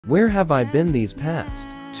Where have I been these past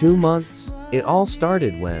 2 months? It all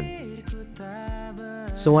started when.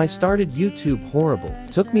 So I started YouTube horrible.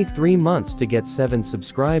 Took me 3 months to get 7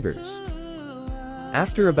 subscribers.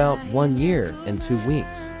 After about 1 year and 2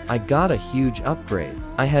 weeks, I got a huge upgrade.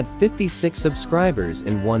 I had 56 subscribers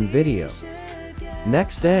in one video.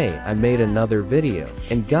 Next day, I made another video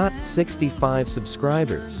and got 65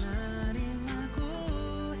 subscribers.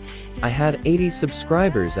 I had 80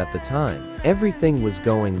 subscribers at the time. Everything was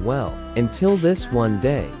going well, until this one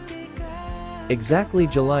day. Exactly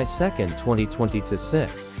July 2nd, 2020 to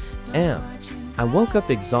 6 am. I woke up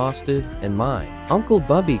exhausted, and my Uncle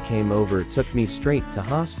Bubby came over, took me straight to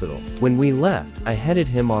hospital. When we left, I headed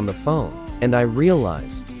him on the phone, and I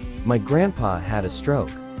realized my grandpa had a stroke.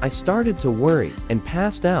 I started to worry and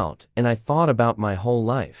passed out, and I thought about my whole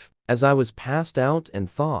life. As I was passed out and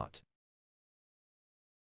thought,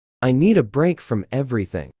 I need a break from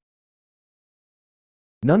everything.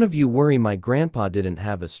 None of you worry, my grandpa didn't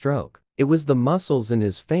have a stroke. It was the muscles in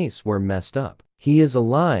his face were messed up. He is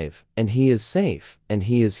alive, and he is safe, and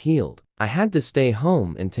he is healed. I had to stay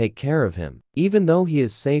home and take care of him. Even though he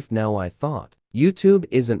is safe now, I thought, YouTube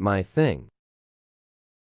isn't my thing.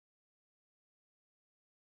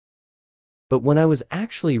 But when I was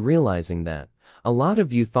actually realizing that a lot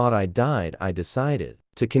of you thought I died, I decided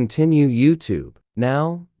to continue YouTube.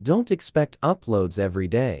 Now, don't expect uploads every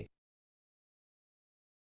day.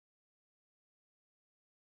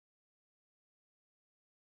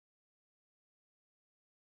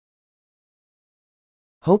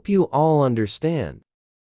 Hope you all understand.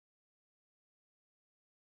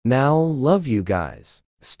 Now, love you guys.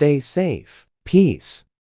 Stay safe. Peace.